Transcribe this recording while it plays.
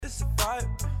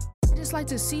just like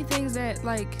to see things that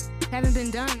like haven't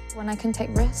been done. When I can take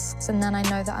risks and then I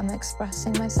know that I'm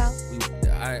expressing myself.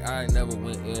 I never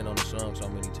went in on the song so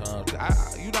many times.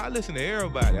 I listen to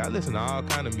everybody. I listen to all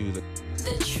kind of music.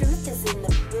 The truth is in the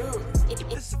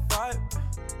booth. It's a vibe.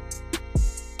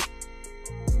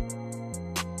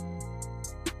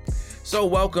 So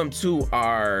welcome to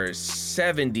our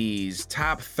 70s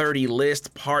Top 30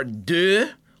 List Part 2.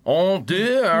 On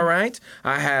 2, all right?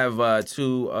 I have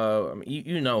two,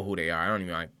 you know who they are. I don't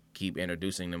even keep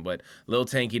introducing them, but Lil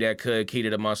Tanky That Could, Key to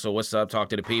the Muscle, what's up? Talk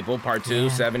to the people. Part 2,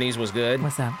 70s was good.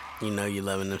 What's up? You know you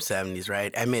loving them 70s,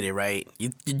 right? Admit it, right?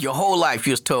 Your whole life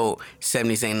you was told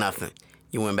 70s ain't nothing.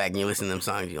 You went back and you listened to them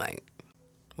songs, you're like,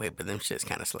 wait, but them shits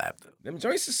kind of slapped. Them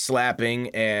joints is slapping,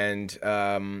 and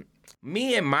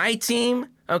me and my team,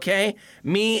 okay?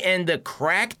 Me and the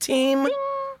crack team,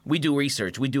 we do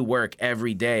research. We do work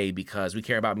every day because we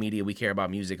care about media, we care about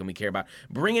music, and we care about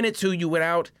bringing it to you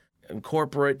without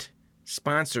corporate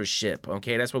sponsorship,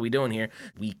 okay? That's what we're doing here.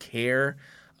 We care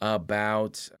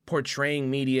about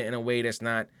portraying media in a way that's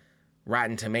not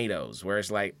Rotten Tomatoes, where it's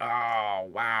like, oh,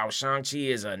 wow, Shang-Chi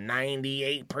is a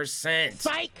 98%.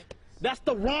 Psych! That's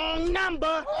the wrong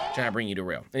number! Trying to bring you to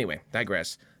real. Anyway,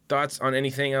 digress. Thoughts on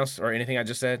anything else or anything I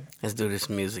just said? Let's do this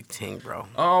music thing, bro.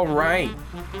 All right.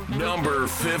 Number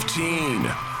 15,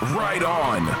 Right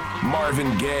On,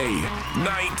 Marvin Gaye,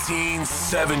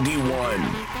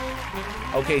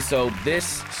 1971. Okay, so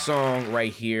this song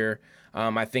right here,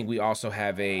 I think we also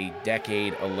have a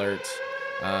decade alert,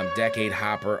 decade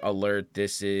hopper alert.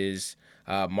 This is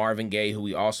Marvin Gaye, who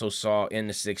we also saw in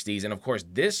the 60s. And of course,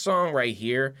 this song right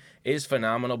here is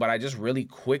phenomenal, but I just really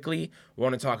quickly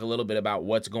want to talk a little bit about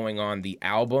what's going on the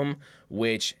album,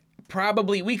 which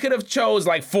probably we could have chose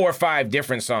like 4 or 5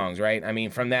 different songs, right? I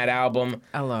mean, from that album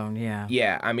alone, yeah.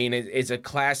 Yeah, I mean, it's a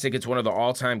classic. It's one of the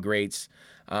all-time greats.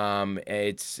 So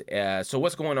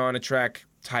what's going on? A track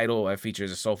title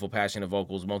features a soulful, passionate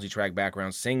vocals, multi-track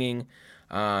background singing,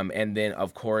 and then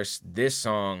of course this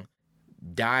song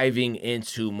diving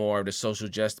into more of the social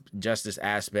justice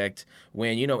aspect.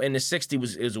 When, you know, in the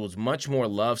 60s it was much more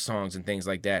love songs and things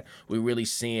like that. We're really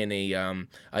seeing a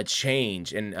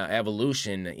change and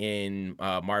evolution in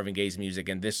Marvin Gaye's music,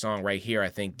 and this song right here I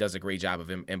think does a great job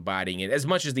of embodying it as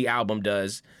much as the album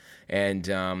does. And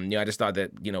I just thought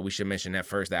that, we should mention that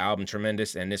first. The album,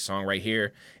 tremendous, and this song right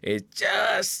here is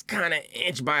just kind of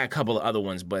inched by a couple of other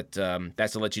ones, but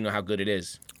that's to let you know how good it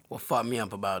is. What fucked me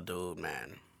up about dude,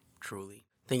 man, truly.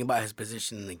 Think about his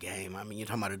position in the game. I mean, you're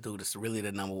talking about a dude that's really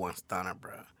the number one stunner,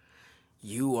 bro.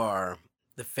 You are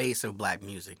the face of black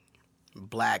music,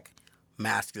 black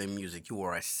masculine music. You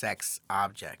are a sex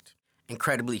object,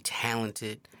 incredibly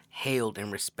talented, hailed,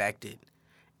 and respected.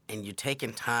 And you're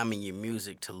taking time in your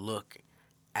music to look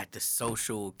at the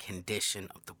social condition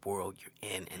of the world you're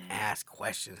in and ask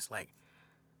questions like,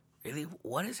 really,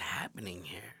 what is happening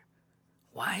here?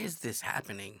 Why is this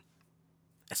happening?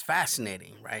 It's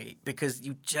fascinating, right? Because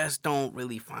you just don't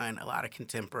really find a lot of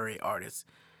contemporary artists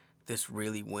that's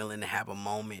really willing to have a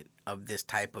moment of this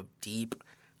type of deep,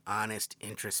 honest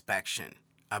introspection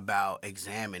about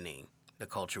examining the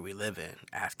culture we live in,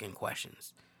 asking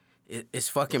questions. It's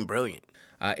fucking brilliant.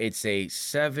 It's a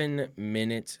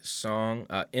 7-minute song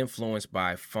influenced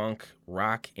by funk,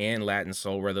 rock, and Latin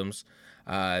soul rhythms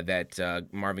that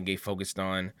Marvin Gaye focused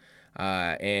on.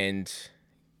 And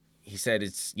he said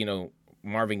it's,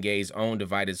 Marvin Gaye's own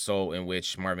divided soul in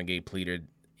which Marvin Gaye pleaded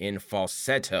in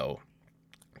falsetto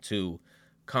to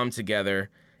come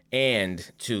together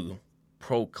and to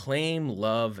proclaim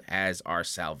love as our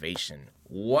salvation.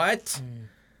 What?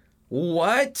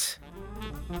 What?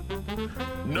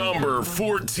 Number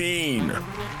 14,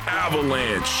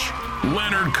 Avalanche,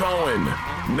 Leonard Cohen,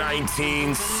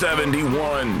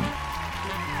 1971.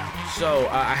 So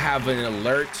I have an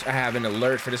alert.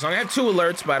 For this song. I have 2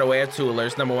 alerts, by the way.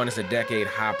 Number 1 is a decade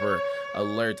hopper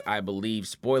alert, I believe.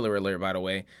 Spoiler alert, by the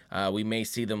way. We may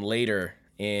see them later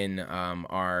in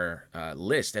our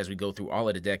list as we go through all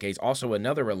of the decades. Also,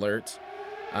 another alert.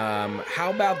 How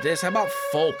about this? How about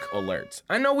folk alerts?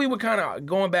 I know we were kind of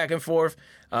going back and forth,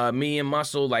 me and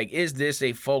Muscle, like, is this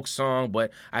a folk song?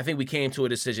 But I think we came to a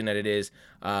decision that it is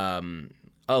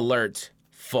alert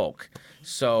folk.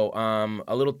 So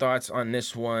a little thoughts on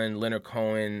this one, Leonard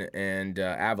Cohen and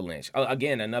Avalanche.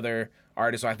 Again, another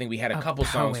artist I think we had a couple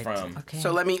songs from. Okay.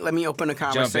 So let me open the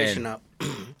conversation up.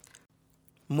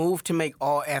 Move to make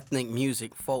all ethnic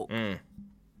music folk. I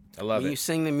love it. When you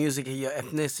sing the music of your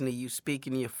ethnicity, you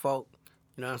speaking your folk.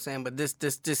 You know what I'm saying? But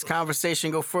this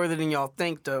conversation go further than y'all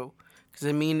think, though. Because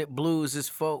it mean that blues is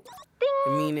folk.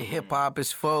 It mean that hip-hop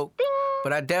is folk.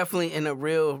 But I definitely, in a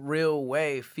real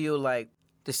way, feel like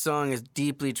This song is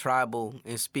deeply tribal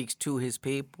and speaks to his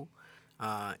people.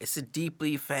 It's a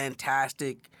deeply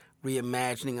fantastic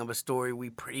reimagining of a story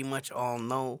we pretty much all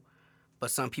know,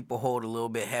 but some people hold a little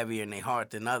bit heavier in their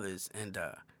heart than others. And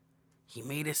he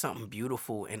made it something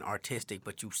beautiful and artistic,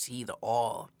 but you see the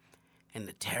awe and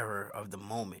the terror of the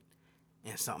moment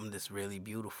and something that's really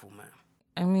beautiful, man.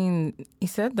 I mean, he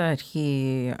said that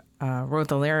he wrote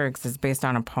the lyrics is based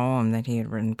on a poem that he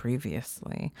had written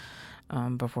previously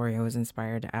before he was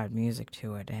inspired to add music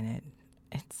to it. And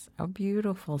it's a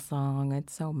beautiful song.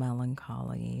 It's so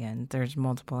melancholy, and there's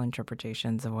multiple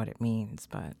interpretations of what it means.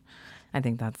 But I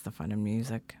think that's the fun of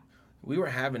music. We were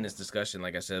having this discussion,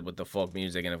 like I said, with the folk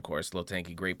music, and of course, Lil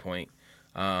Tanky, great point.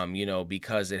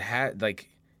 Because it had, like,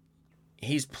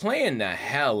 he's playing the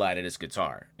hell out of this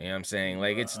guitar. You know what I'm saying?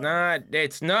 Like, it's not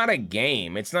a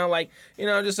game. It's not like,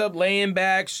 just up laying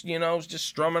back, just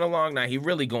strumming along. Now, he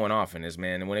really going off in this,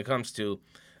 man. And when it comes to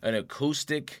an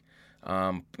acoustic,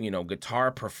 guitar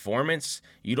performance,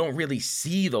 you don't really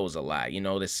see those a lot.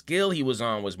 The skill he was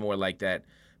on was more like that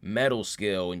metal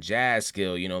skill and jazz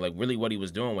skill, like really what he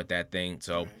was doing with that thing.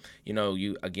 So, if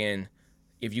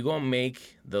you're going to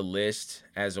make the list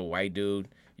as a white dude,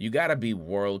 you got to be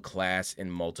world class in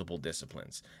multiple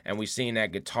disciplines. And we've seen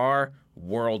that guitar,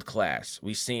 world class.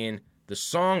 We've seen the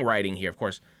songwriting here, of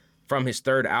course, from his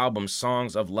third album,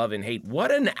 Songs of Love and Hate.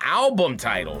 What an album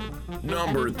title.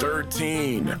 Number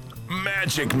 13,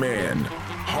 Magic Man,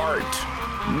 Heart,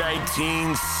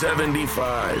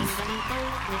 1975.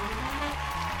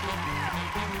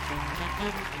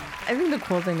 I think the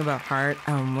cool thing about Heart,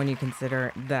 when you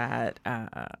consider that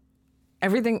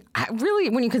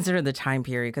when you consider the time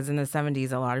period, because in the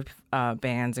 70s, a lot of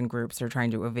bands and groups are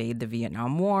trying to evade the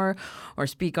Vietnam War or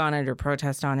speak on it or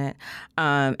protest on it.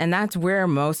 And that's where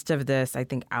most of this, I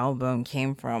think, album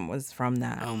came from, was from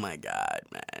that. Oh, my God,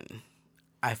 man.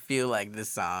 I feel like this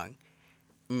song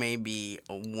may be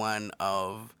one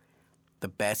of the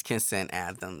best consent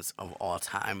anthems of all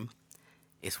time.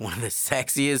 It's one of the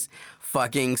sexiest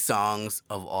fucking songs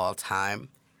of all time.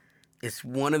 It's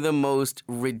one of the most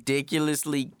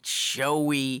ridiculously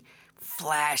showy,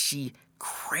 flashy,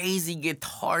 crazy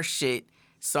guitar shit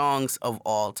songs of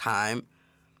all time.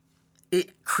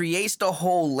 It creates the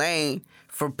whole lane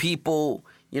for people,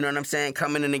 you know what I'm saying,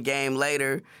 coming in the game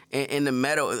later in the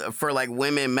metal, for like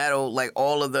women metal, like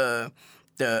all of the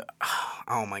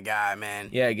oh my God, man.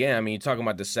 Yeah, again, you're talking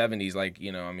about the 70s,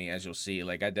 as you'll see,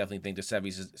 I definitely think the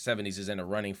 70s is in the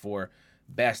running for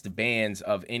best bands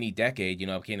of any decade.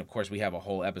 Of course, we have a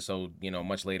whole episode,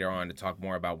 much later on to talk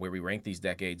more about where we rank these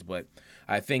decades. But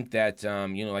I think that,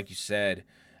 like you said,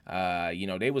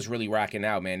 they was really rocking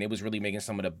out, man. They was really making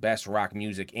some of the best rock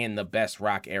music in the best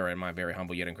rock era, in my very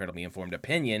humble yet incredibly informed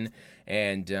opinion.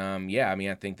 And,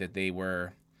 I think that they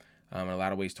were, in a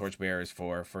lot of ways, torchbearers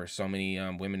for so many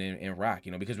women in rock,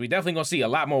 because we definitely going to see a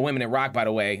lot more women in rock, by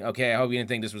the way. Okay, I hope you didn't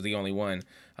think this was the only one.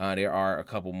 There are a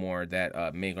couple more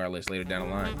that make our list later down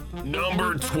the line.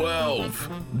 Number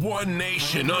 12, One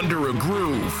Nation Under a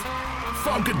Groove,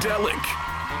 Funkadelic,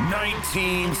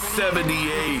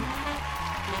 1978.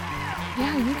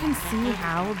 Yeah, you can see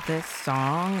how this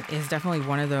song is definitely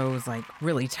one of those,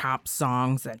 really top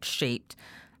songs that shaped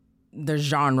the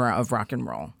genre of rock and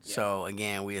roll. So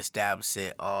again, we established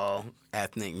it, all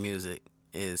ethnic music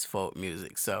is folk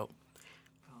music. So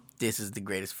this is the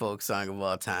greatest folk song of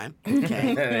all time.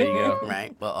 Okay. There you go.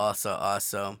 Right. But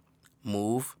also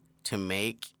Move to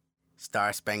Make,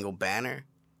 Star Spangled Banner,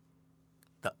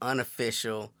 the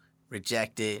unofficial,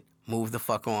 rejected, Move the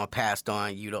Fuck On, Passed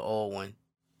On, You the Old One,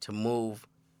 to move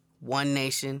One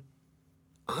Nation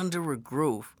Under a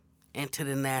Groove into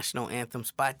the national anthem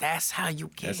spot. That's how you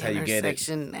get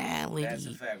intersectionality. That's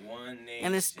a fact. One Nation.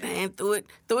 Understand? Do it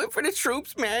for the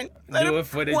troops, man. Do it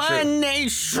for the troops. One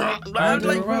Nation.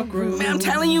 Under a groove. Man, I'm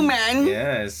telling you, man.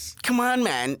 Yes. Come on,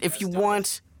 man. If you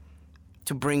want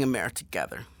to bring America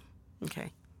together,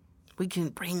 okay, we can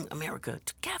bring America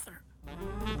together.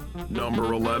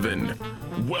 Number 11,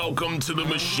 Welcome to the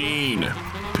Machine,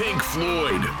 Pink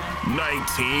Floyd,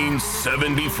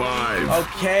 1975.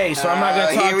 Okay, so I'm not going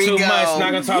to talk too much.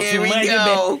 Not going to talk too much.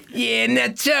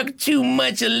 Not talk too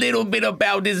much a little bit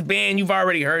about this band. You've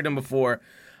already heard them before.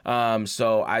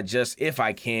 So I just, if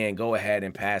I can, go ahead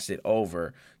and pass it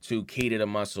over to Key to the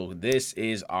Muscle. This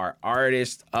is our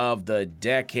Artist of the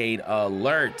Decade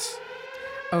alert.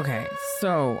 Okay,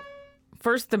 so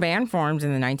first the band formed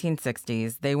in the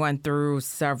 1960s, they went through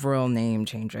several name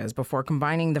changes before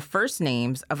combining the first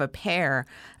names of a pair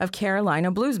of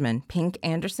Carolina bluesmen, Pink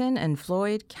Anderson and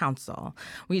Floyd Council.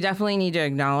 We definitely need to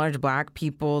acknowledge Black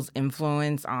people's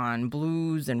influence on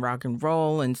blues and rock and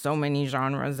roll and so many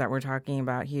genres that we're talking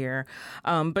about here.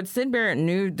 But Syd Barrett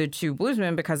knew the two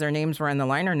bluesmen because their names were in the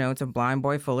liner notes of Blind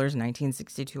Boy Fuller's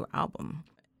 1962 album.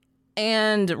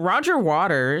 And Roger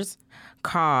Waters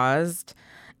caused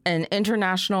an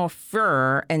international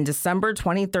furor in December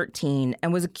 2013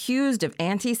 and was accused of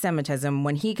anti-Semitism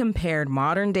when he compared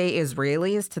modern-day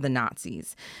Israelis to the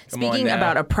Nazis. Speaking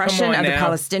about oppression of the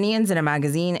Palestinians in a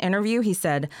magazine interview, he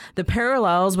said, "The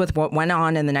parallels with what went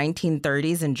on in the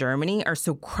 1930s in Germany are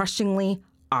so crushingly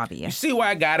obvious." You see why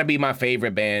I gotta be my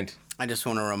favorite band? I just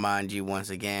want to remind you once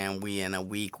again, we in a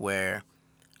week where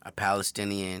a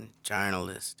Palestinian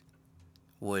journalist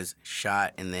was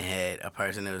shot in the head. A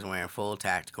person that was wearing full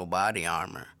tactical body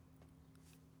armor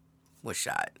was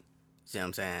shot. See what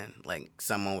I'm saying? Like,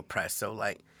 someone with press. So,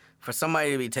 like, for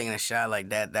somebody to be taking a shot like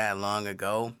that long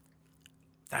ago,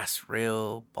 that's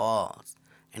real balls.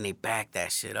 And they back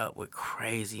that shit up with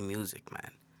crazy music,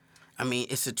 man. I mean,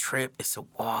 it's a trip, it's a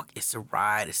walk, it's a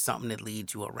ride, it's something that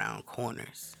leads you around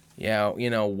corners. Yeah,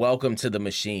 you know, welcome to the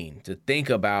machine. To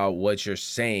think about what you're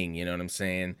saying, you know what I'm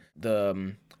saying?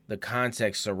 The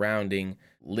context surrounding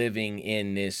living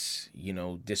in this, you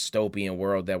know, dystopian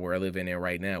world that we're living in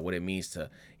right now, what it means to,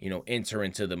 you know, enter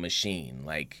into the machine.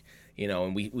 Like, you know,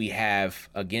 and we have,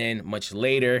 again, much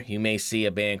later, you may see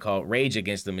a band called Rage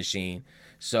Against the Machine.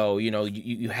 So, you know,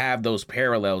 you have those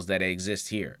parallels that exist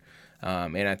here.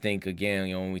 And I think, again,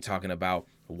 you know, when we're talking about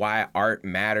why art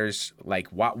matters, like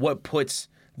what puts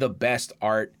the best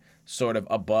art sort of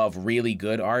above really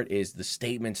good art is the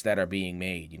statements that are being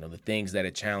made, you know, the things that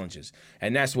it challenges.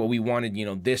 And that's what we wanted, you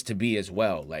know, this to be as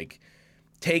well. Like,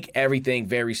 take everything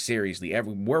very seriously.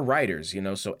 We're writers, you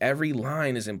know, so every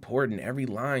line is important. Every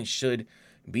line should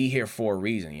be here for a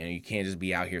reason. You know, you can't just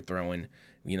be out here throwing,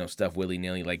 you know, stuff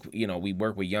willy-nilly. Like, you know, we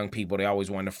work with young people. They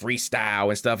always want to freestyle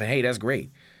and stuff. And hey, that's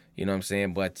great. You know what I'm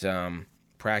saying? But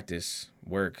practice,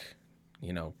 work,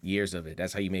 you know, years of it.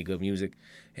 That's how you make good music.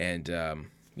 And,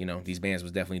 you know, these bands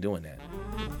was definitely doing that.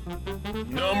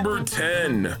 Number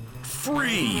 10,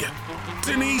 Free,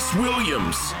 Denise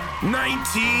Williams,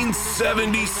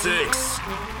 1976.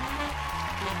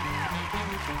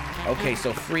 Okay,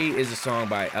 so Free is a song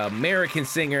by American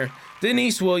singer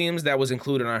Denise Williams that was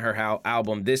included on her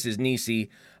album This Is Niecy.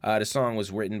 The song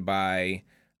was written by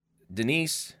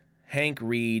Denise, Hank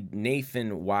Reed,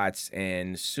 Nathan Watts,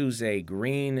 and Suze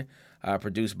Green.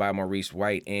 Produced by Maurice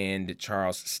White and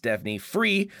Charles Stepney.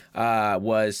 Free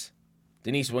was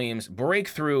Denise Williams'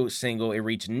 breakthrough single. It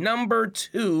reached number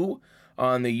 2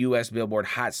 on the U.S. Billboard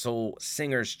Hot Soul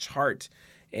Singers chart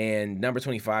and number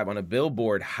 25 on the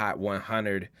Billboard Hot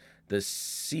 100. The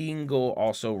single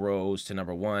also rose to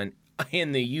number 1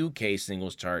 in the UK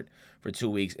singles chart for 2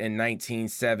 weeks in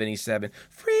 1977.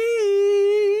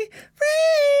 Free, free.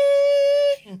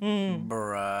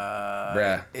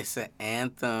 Bruh. It's an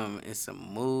anthem. It's a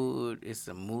mood. It's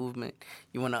a movement.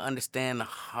 You want to understand the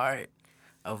heart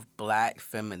of Black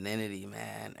femininity,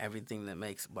 man. Everything that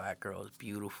makes Black girls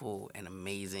beautiful and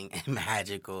amazing and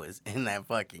magical is in that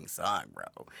fucking song, bro.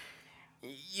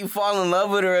 You fall in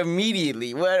love with her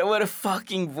immediately. What a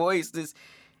fucking voice. This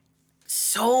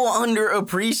so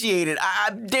underappreciated.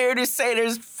 I dare to say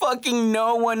there's fucking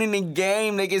no one in the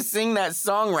game that can sing that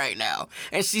song right now.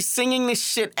 And she's singing this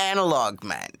shit analog,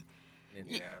 man.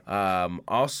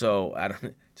 Also, I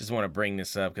just want to bring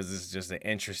this up because this is just an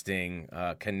interesting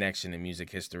connection in music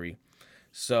history.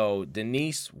 So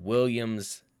Denise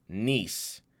Williams'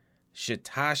 niece,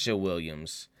 Shatasha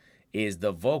Williams, is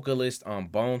the vocalist on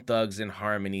Bone Thugs and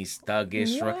Harmony's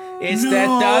Thuggish Ruggish. It's that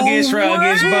Thuggish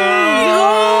Ruggish Bone.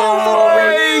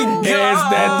 It's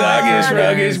that Thuggish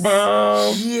Ruggish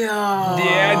Bone.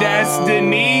 Yeah, that's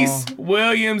Denise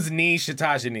Williams' niece,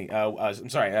 Shatasha niece. I'm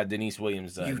sorry, Denise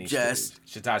Williams' you niece. Just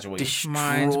Shatasha Williams.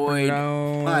 Destroyed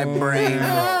my brain.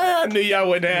 I knew y'all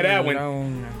wouldn't have that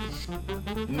one.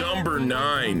 Number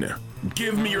 9,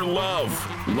 Give Me Your Love,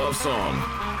 love song,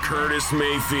 Curtis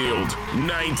Mayfield,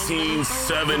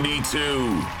 1972.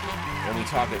 When we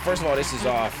talk, first of all, this is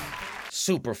off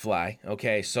Superfly.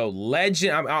 Okay, so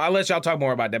I'll let y'all talk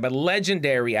more about that, but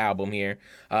legendary album here.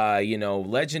 You know,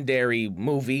 legendary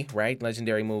movie, right?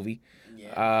 Legendary movie.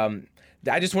 Yeah.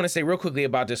 I just want to say real quickly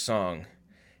about this song.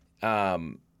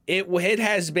 It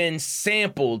has been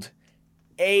sampled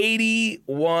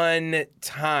 81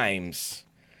 times.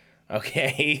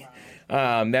 Okay.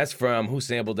 That's from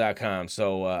whosampled.com.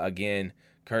 So again,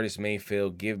 Curtis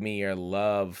Mayfield, Give Me Your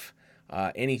Love.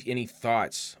 Any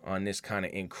thoughts on this kind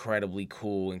of incredibly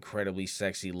cool, incredibly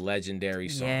sexy, legendary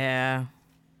song? Yeah.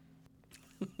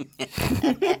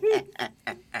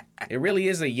 It really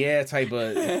is a yeah type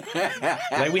of,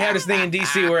 like we have this thing in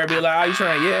DC where it'd be like, oh, you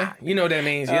trying, yeah, you know what that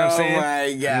means, you know what I'm saying? Oh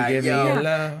my God, You give me your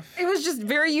love. It was just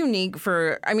very unique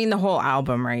for, I mean, the whole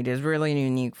album, right, is really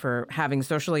unique for having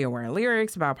socially aware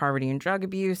lyrics about poverty and drug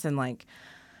abuse, and like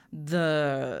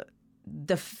the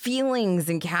feelings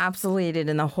encapsulated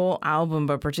in the whole album,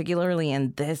 but particularly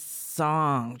in this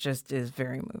song, just is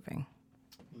very moving.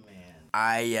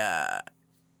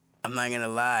 I'm not gonna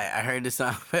lie. I heard this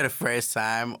song for the first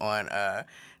time on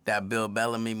that Bill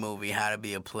Bellamy movie, How to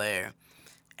Be a Player.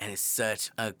 And it's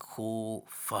such a cool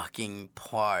fucking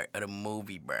part of the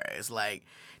movie, bruh. It's like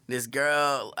this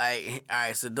girl, like, all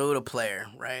right, so dude a player,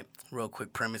 right? Real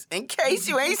quick premise. In case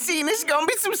you ain't seen this, gonna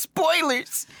be some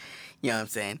spoilers. You know what I'm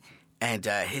saying? And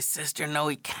his sister know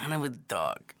he kind of a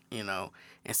dog, you know?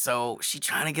 And so she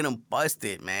trying to get him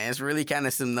busted, man. It's really kind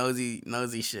of some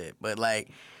nosy shit. But like,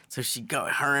 so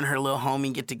her and her little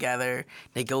homie get together.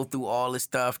 They go through all this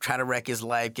stuff, try to wreck his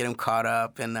life, get him caught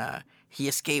up, and he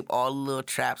escaped all the little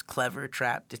traps, clever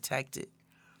trap detected.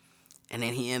 And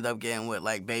then he ended up getting with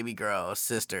like baby girl's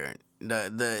sister,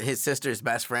 his sister's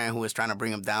best friend who was trying to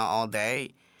bring him down all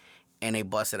day, and they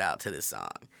busted out to this song.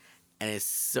 And it's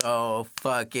so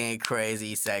fucking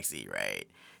crazy sexy, right?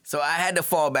 So I had to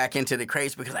fall back into the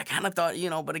craze because I kind of thought, you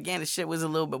know, but again, the shit was a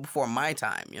little bit before my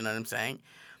time, you know what I'm saying?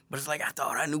 But it's like I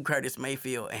thought I knew Curtis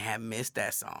Mayfield and had missed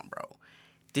that song, bro.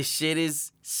 This shit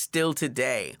is still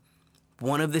today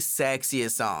one of the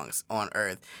sexiest songs on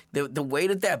earth. The way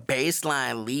that bass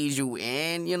line leads you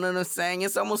in, you know what I'm saying?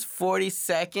 It's almost 40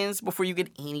 seconds before you get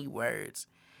any words.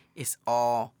 It's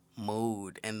all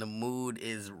mood, and the mood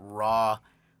is raw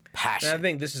passion. And I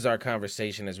think this is our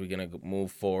conversation as we're gonna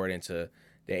move forward into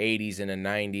the 80s and the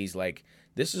 90s. Like,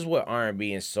 this is what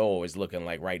R&B and soul is looking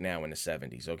like right now in the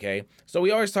 70s, okay? So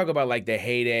we always talk about, like, the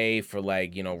heyday for,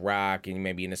 like, you know, rock and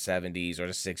maybe in the 70s or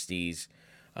the 60s,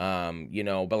 you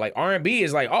know, but, like, R&B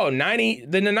is like, oh, the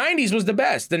 90s was the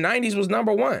best. The 90s was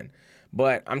number one.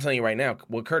 But I'm telling you right now,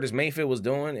 what Curtis Mayfield was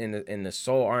doing in the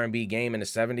soul R&B game in the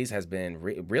 70s has been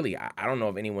really, I don't know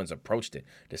if anyone's approached it.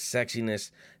 The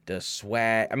sexiness, the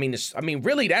swag. I mean,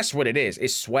 really, that's what it is.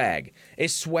 It's swag.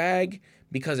 It's swag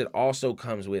because it also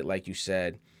comes with, like you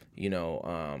said, you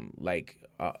know,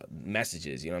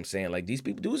 messages. You know what I'm saying? Like, these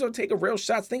dudes are taking real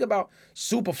shots. Think about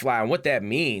Superfly and what that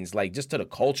means, like, just to the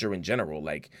culture in general.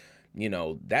 Like, you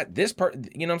know, you know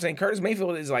what I'm saying? Curtis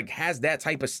Mayfield is like, has that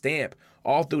type of stamp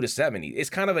all through the 70s. It's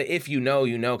kind of a if you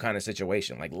know kind of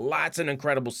situation. Like, lots of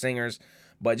incredible singers,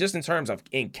 but just in terms of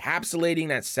encapsulating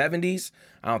that 70s,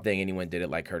 I don't think anyone did it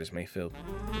like Curtis Mayfield.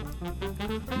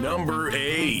 Number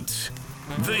 8,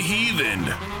 The Heathen,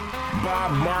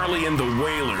 Bob Marley and the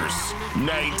Wailers,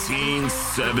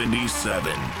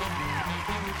 1977.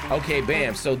 Okay,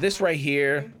 bam. So this right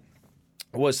here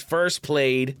was first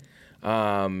played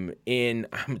I'm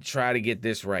trying to get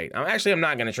this right. I'm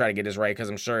not gonna try to get this right because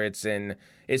I'm sure it's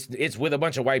with a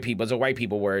bunch of white people. It's a white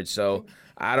people word, so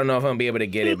I don't know if I'm gonna be able to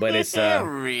get it, but it's yeah,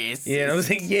 I was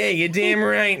like, yeah, you're damn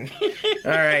right.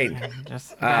 All right,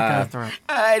 just back of the throat.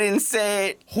 I didn't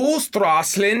say it.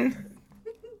 Hoogstrasselen,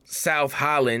 South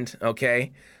Holland.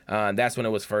 Okay, that's when it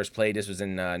was first played. This was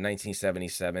in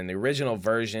 1977. The original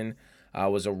version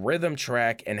was a rhythm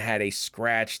track and had a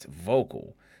scratched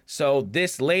vocal. So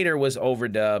this later was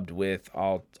overdubbed with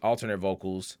alternate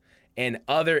vocals and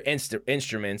other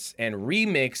instruments and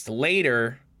remixed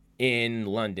later in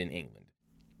London, England.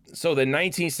 So the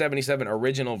 1977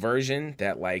 original version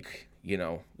that, like, you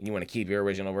know, you want to keep your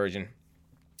original version,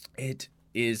 it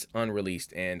is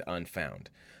unreleased and unfound.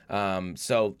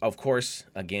 So, of course,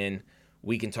 again,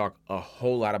 we can talk a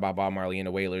whole lot about Bob Marley and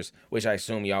the Wailers, which I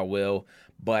assume y'all will.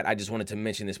 But I just wanted to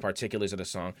mention this particulars of the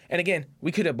song. And again,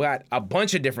 we could have got a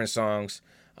bunch of different songs,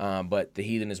 but The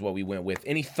Heathen is what we went with.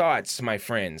 Any thoughts, my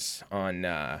friends, on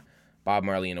Bob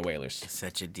Marley and the Wailers? It's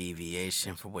such a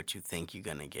deviation for what you think you're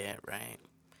going to get, right?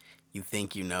 You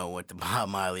think you know what the Bob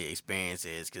Marley experience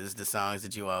is because it's the songs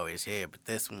that you always hear. But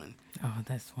this one,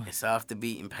 it's off the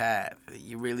beaten path.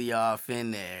 You're really off in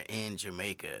there in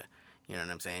Jamaica. You know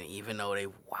what I'm saying? Even though they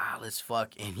wild as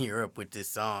fuck in Europe with this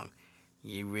song,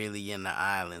 you really in the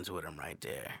islands with him right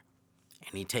there.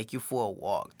 And he take you for a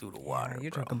walk through the water,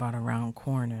 you bro. talk about around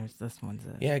corners. This one's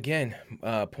it. Yeah, again,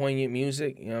 poignant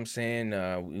music. You know what I'm saying?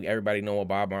 Everybody know what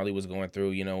Bob Marley was going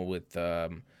through, you know, with,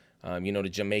 you know, the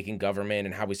Jamaican government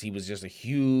and how he was just a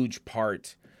huge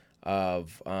part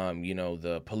of, you know,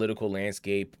 the political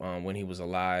landscape when he was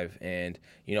alive. And,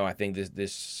 you know, I think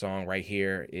this song right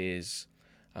here is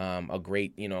a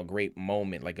great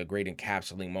moment, like a great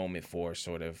encapsulating moment for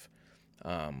sort of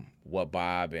what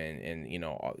Bob and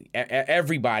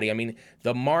everybody. I mean,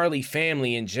 the Marley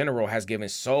family in general has given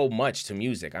so much to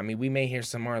music. I mean, we may hear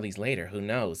some Marleys later. Who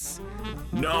knows?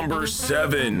 Number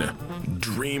 7,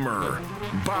 Dreamer,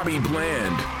 Bobby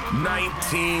Bland,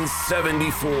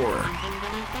 1974.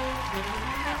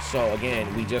 So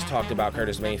again, we just talked about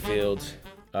Curtis Mayfield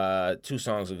 2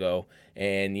 songs ago,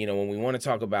 and when we want to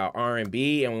talk about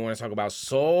R&B and we want to talk about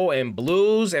soul and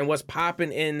blues and what's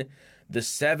popping in the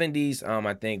 70s,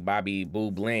 I think Bobby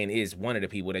Boo Bland is one of the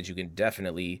people that you can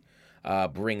definitely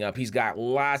bring up. He's got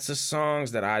lots of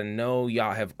songs that I know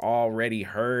y'all have already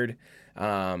heard,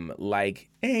 like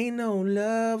Ain't No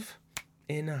Love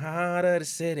in the Heart of the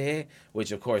City,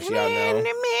 which of course y'all know.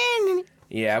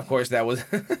 Yeah, of course that was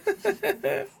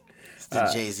the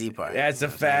Jay-Z part. That's a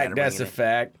fact. That's a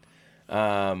fact.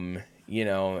 And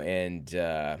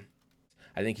I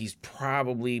think he's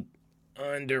probably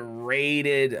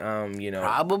underrated.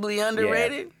 Probably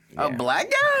underrated. Yeah. A black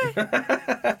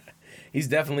guy. He's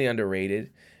definitely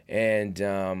underrated, and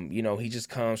he just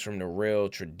comes from the real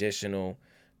traditional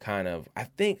kind of. I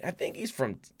think he's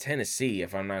from Tennessee,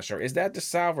 if I'm not sure. Is that the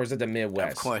South or is that the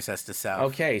Midwest? Of course, that's the South.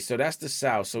 Okay, so that's the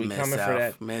South. So he coming for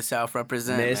that. Mid-South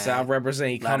represent. Mid-South represent.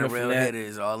 He coming for that. A lot of real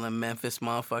hitters, all them Memphis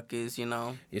motherfuckers,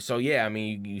 So yeah, I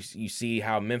mean, you see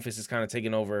how Memphis is kind of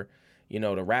taking over,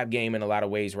 the rap game in a lot of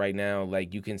ways right now.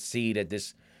 Like you can see that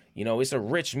this, it's a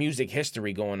rich music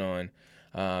history going on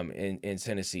in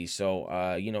Tennessee. So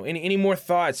any more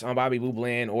thoughts on Bobby Boo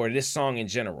Bland or this song in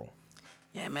general?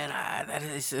 Yeah, man,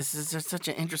 this is just such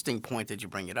an interesting point that you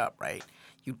bring it up, right?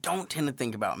 You don't tend to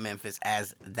think about Memphis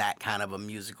as that kind of a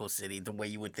musical city the way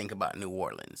you would think about New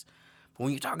Orleans. But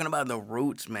when you're talking about the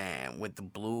roots, man, with the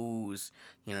blues,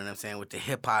 you know what I'm saying, with the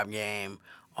hip-hop game,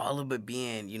 all of it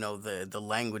being, the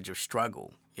language of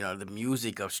struggle, the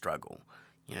music of struggle,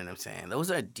 you know what I'm saying? Those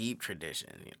are deep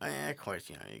traditions. Of course,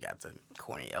 you got the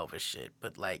corny Elvis shit,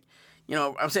 but like,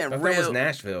 I'm saying real. That was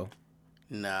Nashville.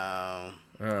 No.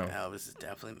 Oh. Elvis is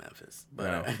definitely Memphis.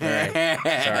 But All right.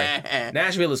 Sorry.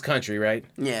 Nashville is country, right?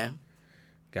 Yeah.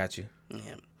 Got you.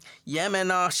 Yeah. Yeah, man,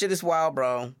 shit is wild,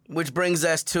 bro. Which brings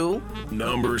us to...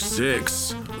 Number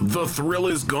 6, The Thrill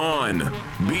Is Gone,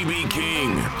 B.B.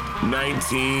 King,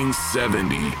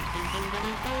 1970.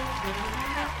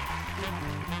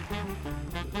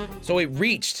 So it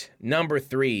reached number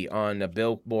 3 on the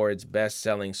Billboard's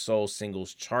best-selling soul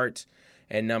singles chart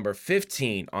and number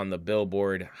 15 on the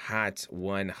Billboard Hot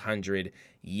 100.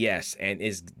 Yes, and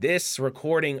this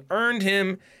recording earned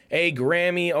him a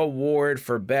Grammy Award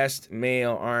for Best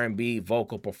Male R&B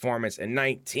Vocal Performance in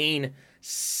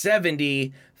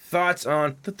 1970. Thoughts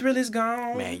on The Thrill Is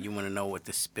Gone? Man, you want to know what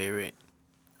the spirit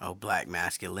of black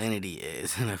masculinity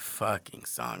is in a fucking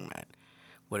song, man.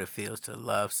 What it feels to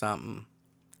love something,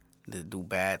 to do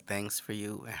bad things for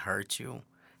you and hurt you,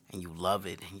 and you love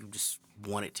it, and you just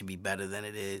want it to be better than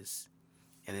it is,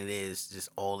 and it is just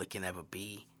all it can ever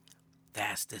be.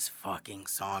 That's this fucking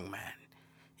song, man.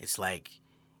 It's like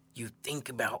you think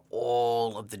about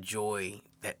all of the joy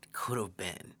that could have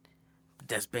been,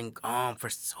 that's been gone for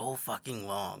so fucking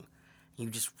long. You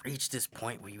just reach this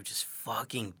point where you're just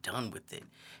fucking done with it.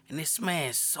 And this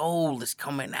man's soul is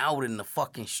coming out in the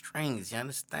fucking strings, you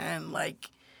understand? Like,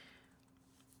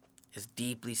 it's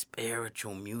deeply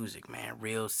spiritual music, man.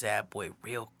 Real sad boy,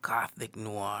 real gothic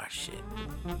noir shit.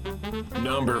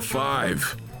 Number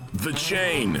 5, The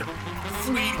Chain,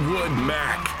 Fleetwood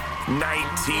Mac,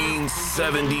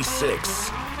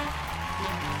 1976.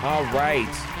 All right.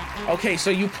 Okay, so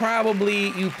you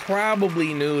probably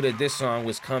knew that this song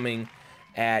was coming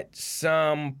at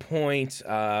some point.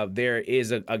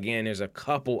 There's a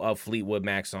couple of Fleetwood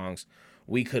Mac songs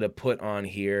we could have put on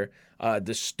here.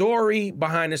 The story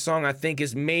behind the song, I think,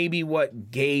 is maybe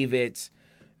what gave it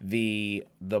the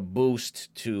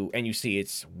boost to, and you see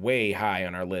it's way high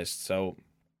on our list. So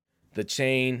The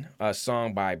Chain, a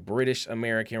song by British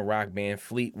American rock band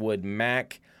Fleetwood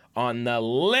Mac on the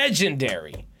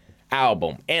legendary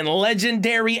album and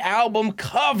legendary album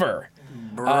cover.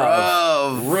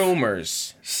 Bro,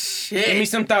 Rumors. Shit. Give me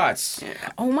some thoughts.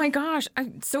 Oh my gosh.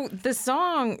 So the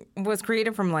song was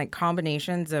created from like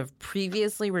combinations of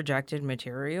previously rejected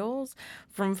materials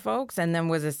from folks and then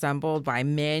was assembled by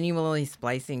manually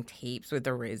splicing tapes with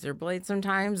a razor blade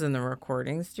sometimes in the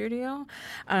recording studio.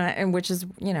 And which is,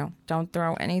 don't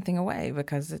throw anything away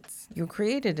because you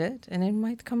created it and it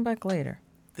might come back later.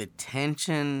 The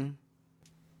tension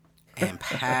and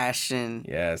passion.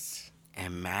 Yes.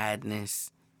 And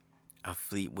madness of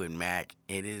Fleetwood Mac.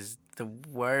 It is the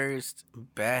worst,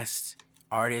 best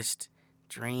artist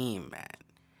dream, man.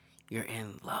 you're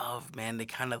in love, man. The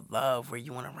kind of love where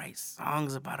you want to write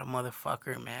songs about a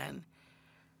motherfucker, man.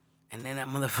 And then that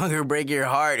motherfucker break your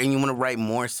heart and you want to write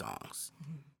more songs.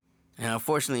 And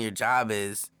unfortunately, your job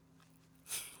is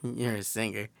you're a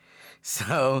singer.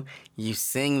 So you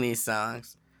sing these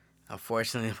songs.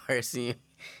 Unfortunately, the person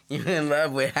you're in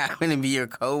love with happen to be your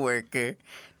coworker.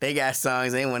 They got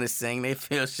songs they want to sing. They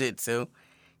feel shit too.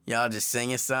 Y'all just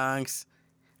singing songs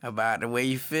about the way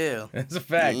you feel. That's a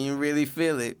fact. You really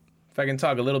feel it. If I can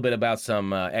talk a little bit about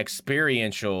some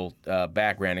experiential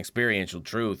background, experiential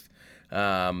truth,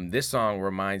 this song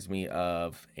reminds me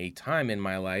of a time in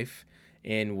my life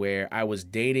in where I was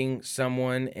dating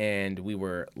someone and we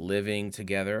were living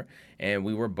together and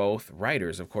we were both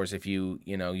writers. Of course, if you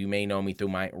may know me through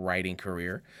my writing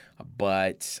career,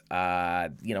 but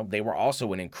they were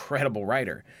also an incredible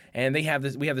writer. And we have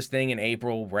this thing in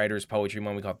April, Writers Poetry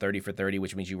Month, we call 30 for 30,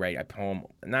 which means you write a poem,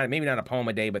 maybe not a poem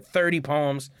a day, but 30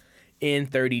 poems in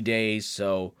 30 days.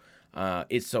 So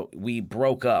we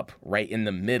broke up right in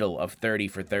the middle of 30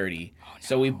 for 30. Oh, no.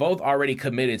 So we both already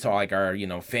committed to like our,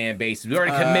 fan base. We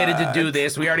already committed to do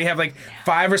this. We already have like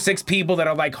 5 or 6 people that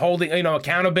are like holding,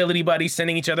 accountability buddies,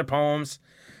 sending each other poems.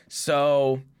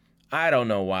 So I don't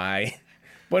know why.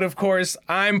 But of course,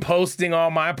 I'm posting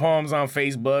all my poems on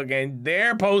Facebook and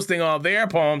they're posting all their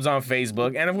poems on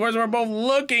Facebook. And of course, we're both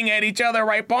looking at each other,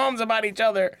 write poems about each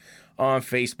other on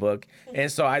Facebook.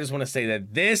 And so I just want to say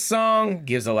that this song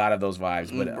gives a lot of those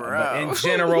vibes. But in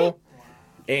general,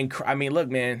 look,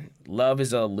 man, love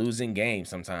is a losing game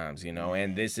sometimes,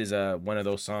 and this is one of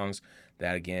those songs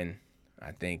that, again,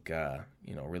 I think,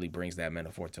 really brings that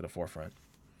metaphor to the forefront.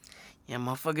 Yeah,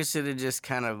 motherfuckers should have just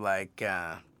kind of like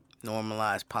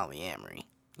normalized polyamory,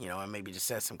 and maybe just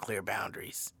set some clear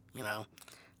boundaries, A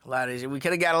lot of we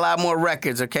could have got a lot more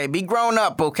records, okay? Be grown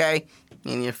up, okay?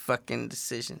 In your fucking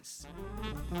decisions.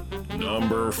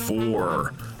 Number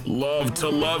 4, Love to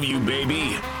Love You,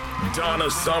 Baby.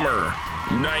 Donna Summer,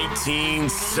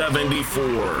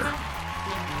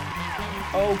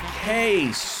 1974.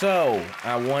 Okay, so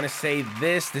I want to say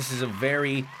this. This is a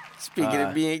very... Speaking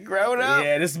of being grown up.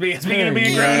 Yeah, speaking of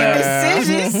being grown up.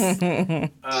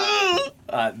 Decisions.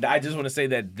 I just want to say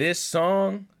that this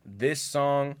song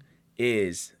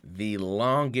is the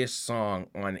longest song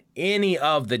on any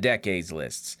of the decades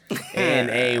lists in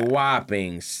a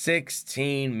whopping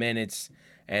 16 minutes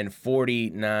and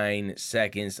 49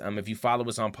 seconds. If you follow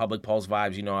us on Public Pulse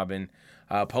Vibes, I've been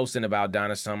posting about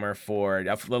Donna Summer for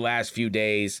the last few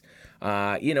days.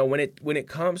 When it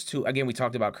comes to, again, we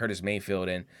talked about Curtis Mayfield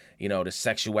and, the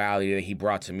sexuality that he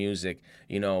brought to music,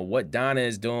 what Donna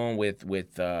is doing with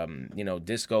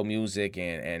disco music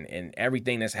and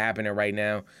everything that's happening right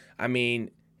now. I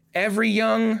mean, every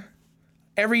young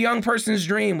person's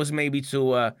dream was maybe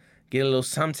to get a little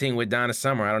something with Donna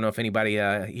Summer. I don't know if anybody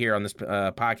here on this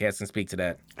podcast can speak to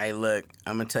that. Hey, look,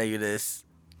 I'm going to tell you this.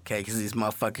 Okay, because these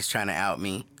motherfuckers trying to out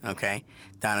me, okay?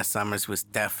 Donna Summers was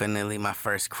definitely my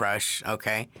first crush,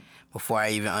 okay? Before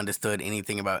I even understood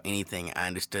anything about anything, I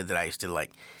understood that I used to,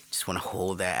 just want to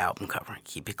hold that album cover and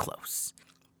keep it close.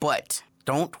 But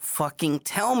don't fucking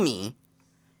tell me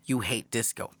you hate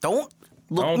disco. Don't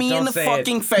look me in the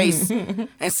fucking face and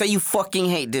say you fucking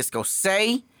hate disco.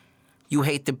 Say you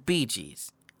hate the Bee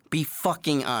Gees. Be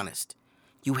fucking honest.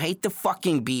 You hate the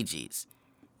fucking Bee Gees.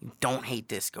 You don't hate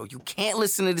disco. You can't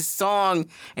listen to this song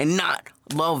and not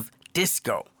love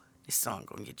disco. This song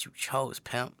gonna get you chose,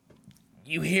 pimp.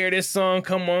 You hear this song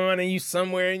come on and you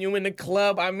somewhere and you in the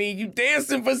club. I mean, you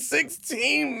dancing for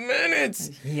 16 minutes.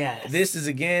 Yes. This is,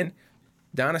 again,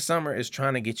 Donna Summer is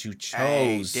trying to get you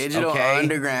chose. Hey, Digital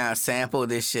Underground sampled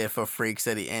this shit for freaks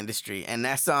of the industry. And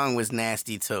that song was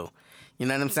nasty, too. You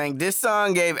know what I'm saying? This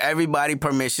song gave everybody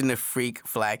permission to freak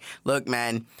flag. Look,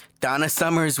 man, Donna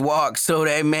Summer's walk so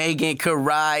that Megan could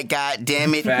ride, God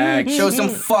damn it. Facts. Show some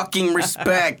fucking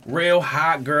respect. Real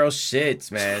hot girl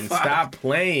shits, man. Stop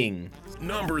playing.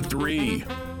 Number 3,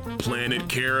 Planet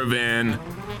Caravan,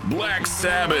 Black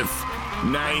Sabbath,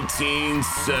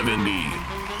 1970.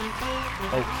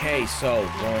 Okay, so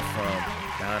going from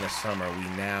Donna Summer, we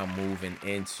now moving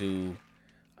into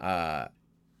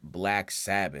Black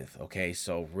Sabbath. Okay,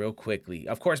 so real quickly,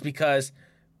 of course, because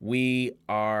we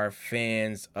are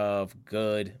fans of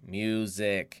good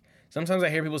music. Sometimes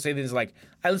I hear people say things like,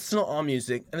 I listen to all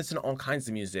music, I listen to all kinds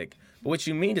of music. But what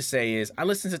you mean to say is, I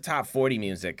listen to top 40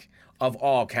 music of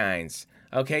all kinds.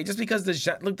 Okay, just because this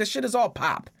shit is all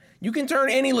pop. You can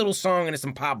turn any little song into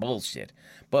some pop bullshit.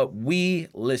 But we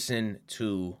listen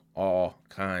to all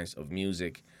kinds of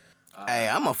music. Hey,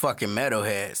 I'm a fucking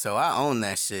metalhead, so I own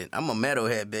that shit. I'm a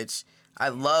metalhead, bitch. I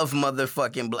love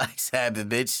motherfucking Black Sabbath,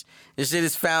 bitch. This shit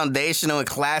is foundational and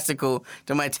classical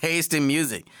to my taste in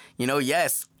music. You know,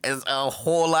 yes, it's a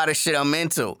whole lot of shit I'm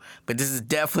into, but this is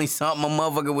definitely something a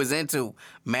motherfucker was into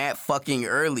mad fucking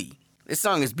early. This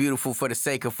song is beautiful for the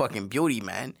sake of fucking beauty,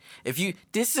 man.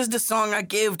 This is the song I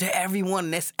give to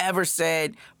everyone that's ever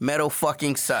said metal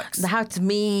fucking sucks. That's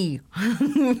me.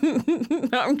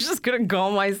 I'm just gonna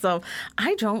call myself.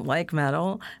 I don't like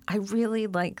metal. I really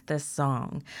like this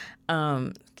song.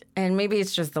 And maybe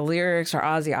it's just the lyrics or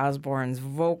Ozzy Osbourne's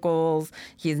vocals.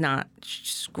 He's not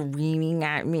screaming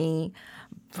at me.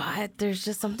 But there's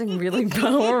just something really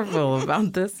powerful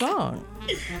about this song.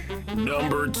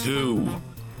 Number 2.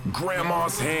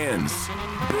 Grandma's Hands,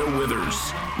 Bill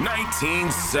Withers,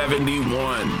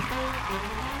 1971.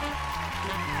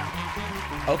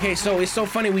 Okay, so it's so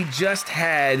funny. We just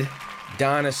had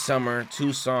Donna Summer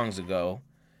 2 songs ago.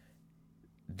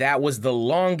 That was the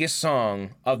longest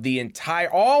song of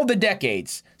all the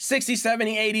decades. 60,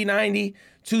 70, 80, 90,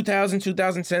 2000,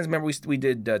 2010s. Remember, we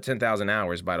did 10,000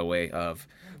 hours, by the way, of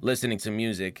listening to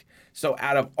music. So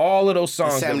out of all of those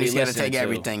songs, the 70s gotta take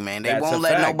everything, man. They won't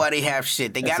let nobody have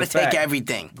shit. They gotta take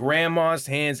everything. Grandma's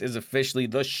Hands is officially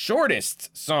the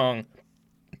shortest song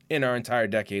in our entire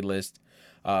decade list.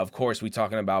 Of course, we're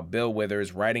talking about Bill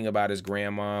Withers writing about his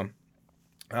grandma.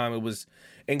 It was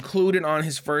included on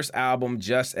his first album,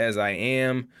 Just As I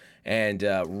Am, and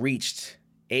reached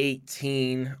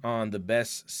 18 on the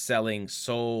best-selling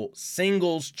soul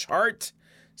singles chart.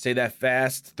 Say that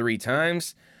fast 3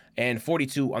 times. And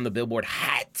 42 on the Billboard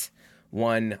Hot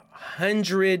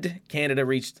 100. Canada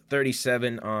reached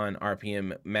 37 on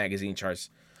RPM magazine charts.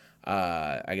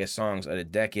 I guess songs of the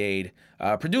decade.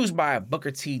 Produced by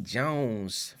Booker T.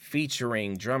 Jones,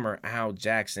 featuring drummer Al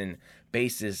Jackson,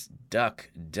 bassist Duck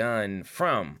Dunn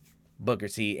from Booker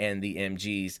T and the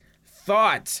MGs.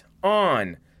 Thought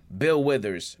on Bill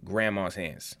Withers' Grandma's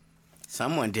Hands.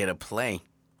 Someone did a play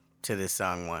to this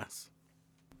song once.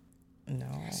 No.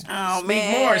 Oh,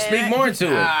 man. Speak more to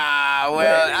it.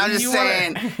 Well, I'm just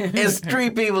saying, it's 3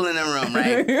 people in the room,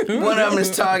 right? One of them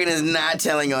is talking, is not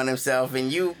telling on himself,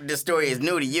 and the story is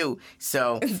new to you.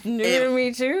 So it's new to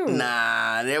me too.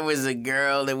 Nah, there was a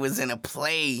girl that was in a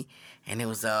play, and it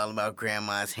was all about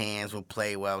Grandma's hands would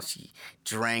play while she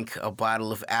drank a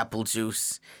bottle of apple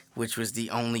juice, which was the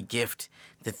only gift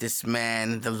that this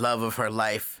man, the love of her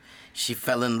life, she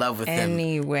fell in love with him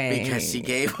because she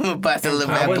gave him a bottle of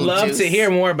apple juice. I would love to hear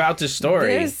more about the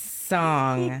story. This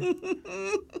song,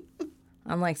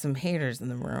 unlike some haters in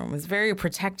the room, is very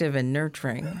protective and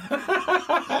nurturing.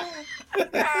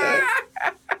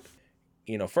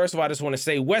 You know, first of all, I just want to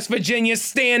say, West Virginia,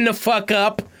 stand the fuck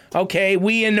up. Okay,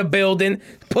 we in the building.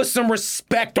 Put some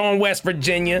respect on West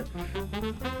Virginia.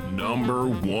 Number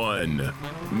 1,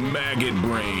 Maggot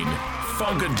Brain,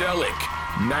 Funkadelic,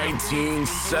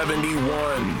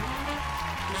 1971.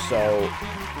 So,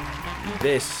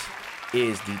 this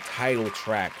is the title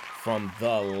track from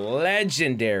the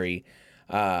legendary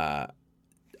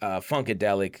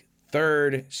Funkadelic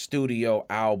 3rd studio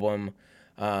album.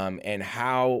 And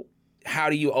how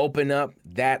do you open up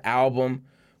that album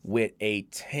with a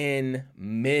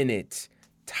 10-minute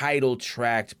title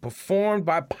track performed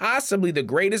by possibly the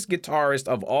greatest guitarist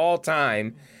of all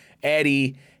time,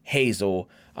 Eddie Hazel.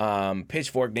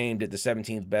 Pitchfork named it the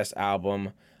 17th best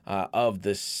album of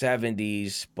the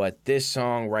 70s, but this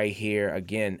song right here,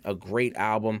 again, a great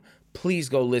album. Please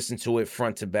go listen to it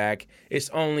front to back. It's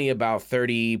only about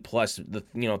 30 plus,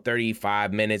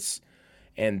 35 minutes.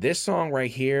 And this song right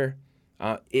here,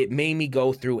 it made me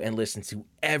go through and listen to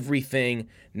everything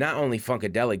not only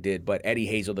Funkadelic did, but Eddie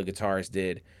Hazel, the guitarist,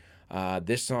 did.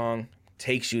 This song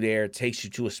takes you there, takes you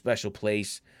to a special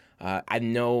place. I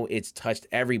know it's touched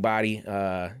everybody,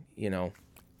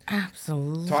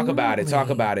 Absolutely. Talk about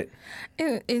it.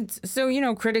 It's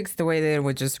so, critics, the way they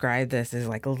would describe this is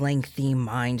like lengthy,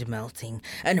 mind-melting,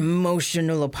 an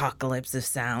emotional apocalypse of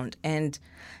sound. And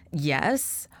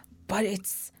yes, but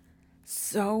it's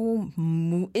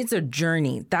it's a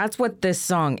journey. That's what this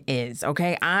song is,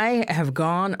 okay? I have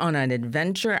gone on an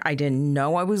adventure I didn't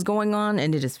know I was going on,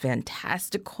 and it is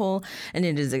fantastical, and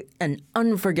it is an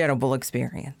unforgettable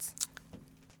experience.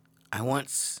 I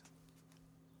once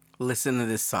listened to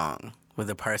this song with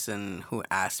a person who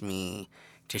asked me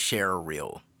to share a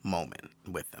real moment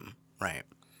with them, right?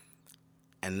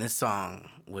 And this song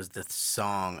was the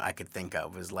song I could think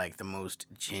of as like the most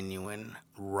genuine,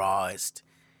 rawest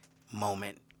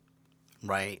moment,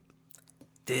 right?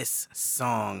 This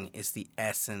song is the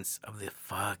essence of the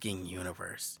fucking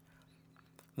universe.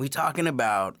 We talking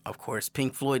about, of course,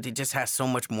 Pink Floyd, they just have so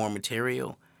much more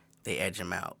material, they edge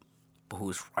them out. But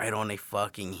who's right on their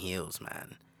fucking heels,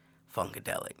 man?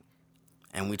 Funkadelic.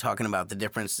 And we're talking about the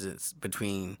differences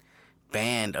between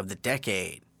band of the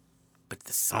decade. But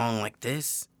the song like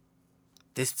this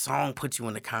song puts you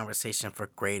in the conversation for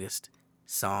greatest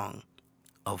song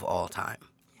of all time.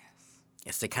 Yes.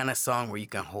 It's the kind of song where you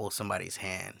can hold somebody's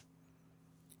hand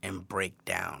and break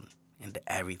down into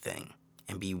everything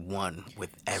and be one with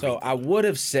everything. So I would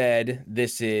have said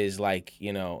this is like,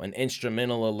 you know, an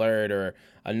instrumental alert or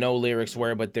a no lyrics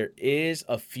word, but there is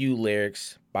a few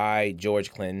lyrics by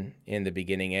George Clinton in the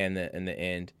beginning and in the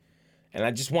end. And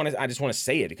I just want to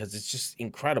say it because it's just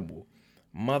incredible.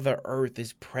 Mother Earth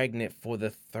is pregnant for the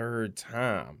third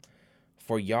time,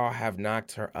 for y'all have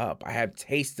knocked her up. I have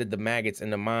tasted the maggots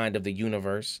in the mind of the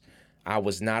universe. I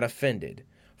was not offended,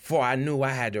 for I knew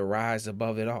I had to rise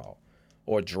above it all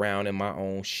or drown in my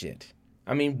own shit.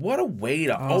 I mean, what a way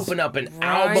to open up an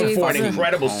album for an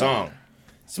incredible song.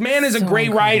 This man is a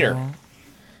great writer.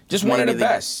 Just one of the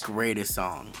best. Greatest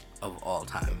song of all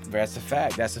time. That's a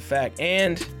fact. That's a fact.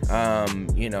 And,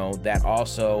 you know, that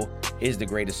also is the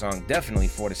greatest song, definitely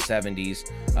for the 70s.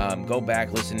 Go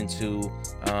back listening to,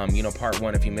 you know, part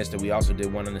 1 if you missed it. We also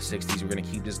did one in the 60s. We're going to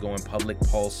keep this going. Public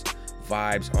Pulse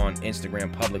Vibes on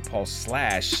Instagram. Public Pulse /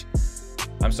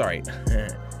 I'm sorry.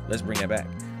 Let's bring that back.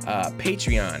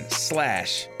 Patreon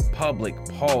 / Public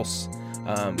Pulse.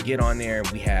 Get on there.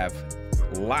 We have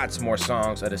lots more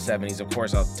songs of the 70s. Of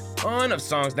course, a ton of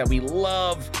songs that we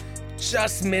love.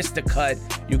 Just missed the cut.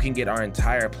 You can get our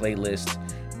entire playlist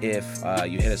if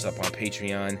you hit us up on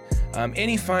Patreon.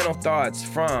 Any final thoughts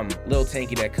from Lil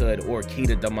Tanky That Could or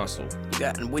Keita Da Muscle?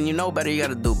 When you know better, you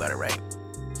gotta do better, right?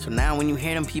 So now when you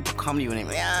hear them people come to you and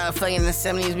they're like, fucking the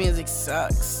 70s music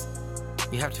sucks,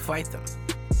 you have to fight them.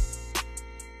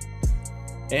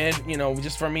 And, you know,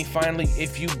 just for me, finally,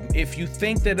 if you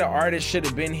think that the artist should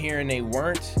have been here and they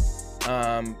weren't,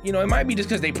 you know, it might be just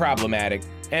because they problematic.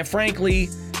 And frankly,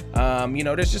 you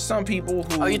know, there's just some people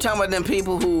who... Oh, you talking about them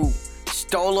people who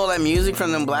stole all that music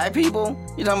from them black people?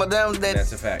 You talking about them?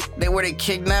 That's a fact. They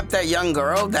kidnapped that young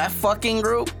girl? That fucking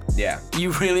group? Yeah.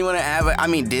 You really want to have it? I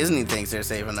mean, Disney thinks they're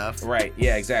safe enough. Right.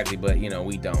 Yeah, exactly. But, you know,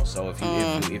 we don't. So if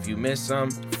you miss some...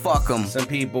 Fuck them. Some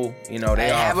people, you know,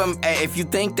 they are... If you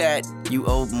think that you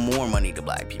owe more money to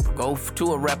black people, go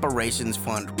to a reparations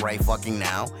fund right fucking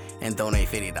now and donate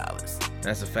 $50.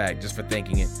 That's a fact, just for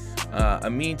thinking it.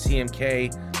 Amin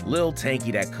TMK, Lil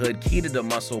Tanky That Could, Keita Da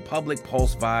Muscle, Public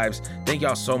Pulse Vibes. Thank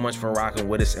y'all so much for rocking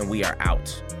with us, and we are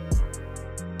out.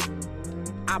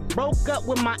 I broke up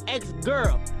with my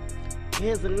ex-girl.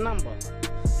 Here's a number.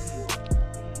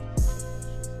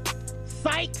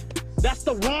 Psych, that's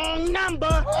the wrong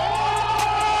number.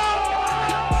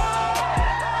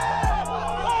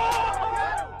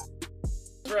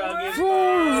 For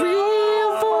real?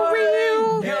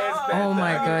 Oh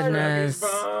my goodness.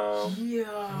 Yeah,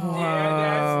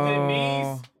 that's Denise.